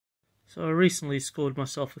So I recently scored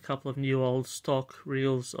myself a couple of new old stock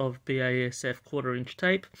reels of BASF 1/4-inch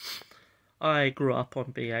tape. I grew up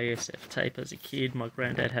on BASF tape as a kid. My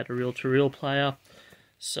granddad had a reel-to-reel player,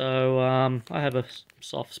 so I have a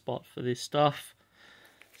soft spot for this stuff.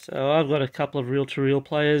 So I've got a couple of reel-to-reel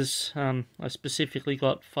players. I specifically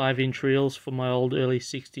got 5-inch reels for my old early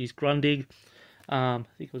 60s Grundig. I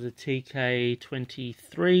think it was a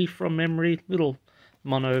TK23 from memory, little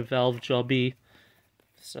mono valve jobby.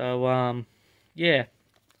 So yeah,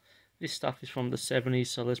 this stuff is from the 70s,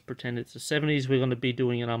 so let's pretend it's the 70s. We're going to be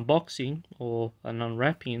doing an unboxing, or an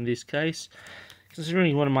unwrapping in this case.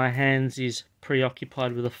 Considering one of my hands is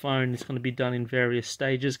preoccupied with a phone, it's going to be done in various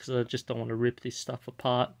stages because I just don't want to rip this stuff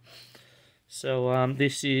apart. So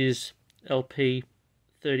this is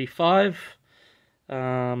LP35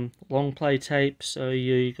 long play tape. So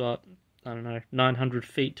you got, I don't know, 900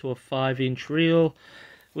 feet to a 5-inch reel,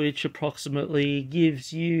 which approximately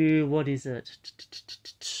gives you, what is it,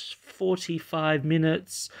 45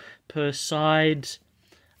 minutes per side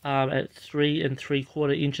at 3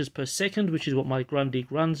 3/4 inches per second, which is what my Grundig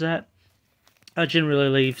runs at. I generally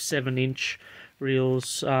leave 7-inch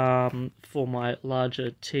reels for my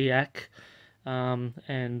larger TAC,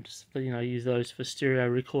 and use those for stereo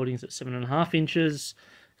recordings at 7.5 inches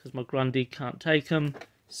because my Grundig can't take them.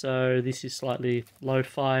 So this is slightly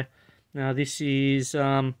lo-fi. Now this is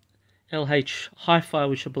LH Hi-Fi,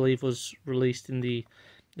 which I believe was released in the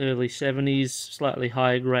early 70s. Slightly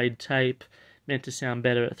higher grade tape, meant to sound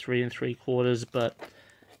better at 3 3/4, but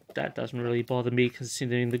that doesn't really bother me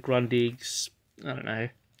considering the Grundig's, I don't know,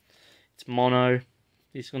 it's mono.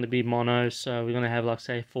 It's going to be mono, so we're going to have, like,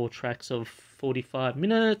 say, 4 tracks of 45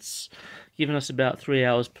 minutes, giving us about 3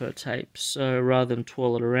 hours per tape. So rather than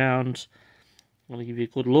twirl it around, I'm going to give you a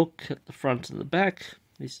good look at the front and the back.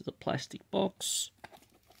 This is a plastic box.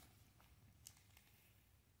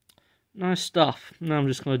 Nice stuff. Now I'm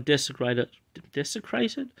just going to desecrate it.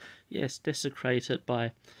 Desecrate it? Yes, desecrate it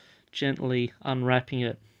by gently unwrapping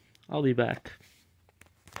it. I'll be back.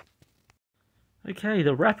 Okay,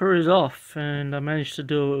 the wrapper is off, and I managed to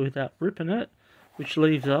do it without ripping it, which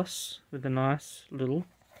leaves us with a nice little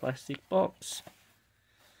plastic box,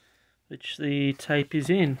 which the tape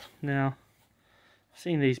is in. Now, I've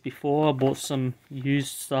seen these before. I bought some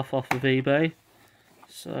used stuff off of eBay,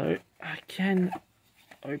 so I can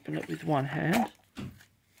open it with one hand.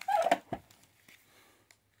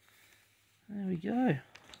 There we go.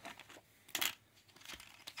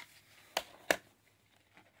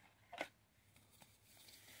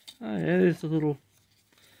 Oh yeah, there's a little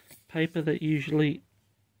paper that usually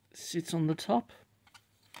sits on the top.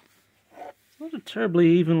 It's not a terribly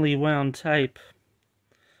evenly wound tape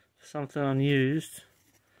for something unused.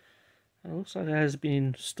 It looks like it has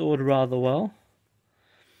been stored rather well,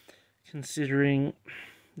 considering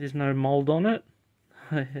there's no mold on it.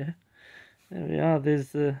 Yeah. There we are,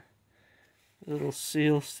 there's the little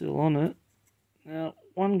seal still on it. Now,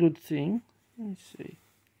 one good thing, let me see.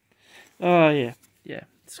 Oh yeah,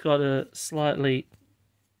 it's got a slightly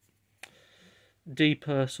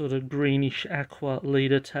deeper sort of greenish aqua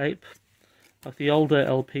leader tape. Like the older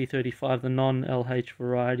LP35, the non-LH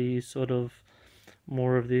variety, is sort of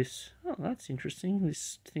more of this. Oh, that's interesting.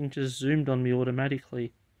 This thing just zoomed on me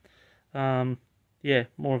automatically. Yeah,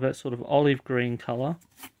 more of that sort of olive green colour.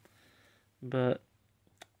 But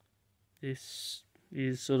this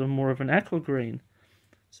is sort of more of an aqua green.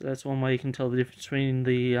 So that's one way you can tell the difference between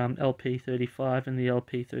the LP35 and the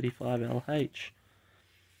LP35LH.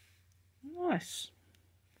 Nice.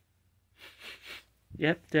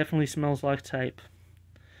 Yep, definitely smells like tape.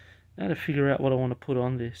 Now to figure out what I want to put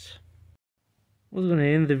on this. I was going to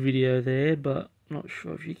end the video there, but I'm not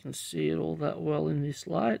sure if you can see it all that well in this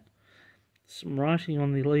light. Some writing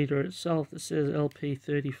on the leader itself that says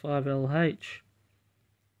LP35LH.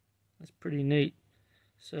 That's pretty neat.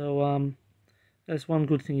 So that's one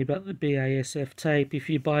good thing about the BASF tape. If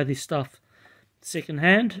you buy this stuff second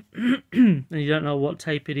hand and you don't know what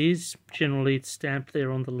tape it is, generally it's stamped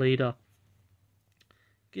there on the leader.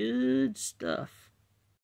 Good stuff.